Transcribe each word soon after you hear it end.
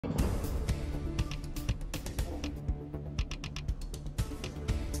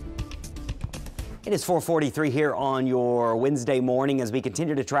It is 4:43 here on your Wednesday morning as we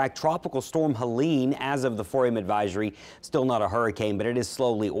continue to track Tropical Storm Helene as of the 4 a.m. advisory. Still not a hurricane, but it is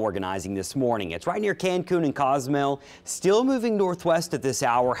slowly organizing this morning. It's right near Cancun and Cozumel, still moving northwest at this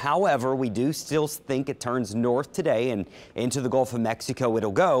hour. However, we do still think it turns north today and into the Gulf of Mexico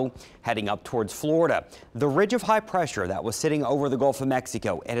it'll go, heading up towards Florida. The ridge of high pressure that was sitting over the Gulf of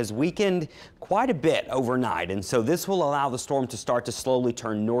Mexico, it has weakened quite a bit overnight, and so this will allow the storm to start to slowly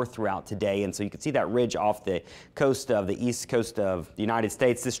turn north throughout today. And so you can see that ridge off the coast of the east coast of the United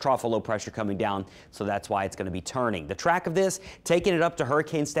States, this trough of low pressure coming down, so that's why it's going to be turning. The track of this, taking it up to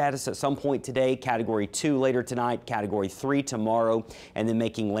hurricane status at some point today, Category 2 later tonight, Category 3 tomorrow, and then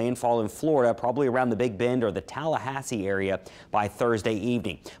making landfall in Florida, probably around the Big Bend or the Tallahassee area by Thursday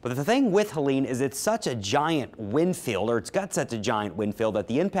evening. But the thing with Helene is it's such a giant wind field, or it's got such a giant wind field, that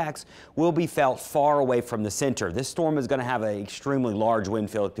the impacts will be felt far away from the center. This storm is going to have an extremely large wind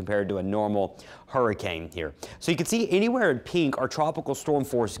field compared to a normal hurricane here. So you can see anywhere in pink are tropical storm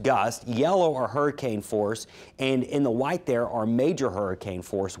force gusts, yellow are hurricane force, and in the white there are major hurricane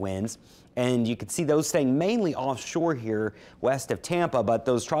force winds. And you can see those staying mainly offshore here west of Tampa, but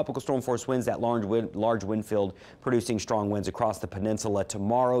those tropical storm force winds, that large wind field producing strong winds across the peninsula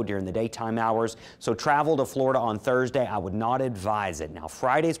tomorrow during the daytime hours. So travel to Florida on Thursday, I would not advise it. Now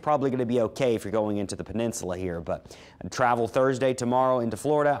Friday's probably going to be okay if you're going into the peninsula here, but travel Thursday, tomorrow into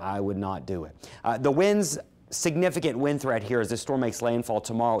Florida, I would not do it. The winds, significant wind threat here as this storm makes landfall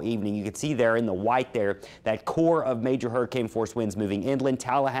tomorrow evening. You can see there in the white there, that core of major hurricane force winds moving inland.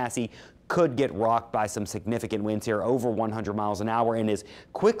 Tallahassee could get rocked by some significant winds here over 100 miles an hour. And as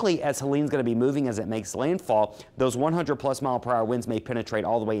quickly as Helene's going to be moving as it makes landfall, those 100+ mile-per-hour winds may penetrate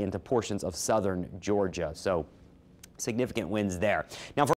all the way into portions of southern Georgia. So significant winds there. Now,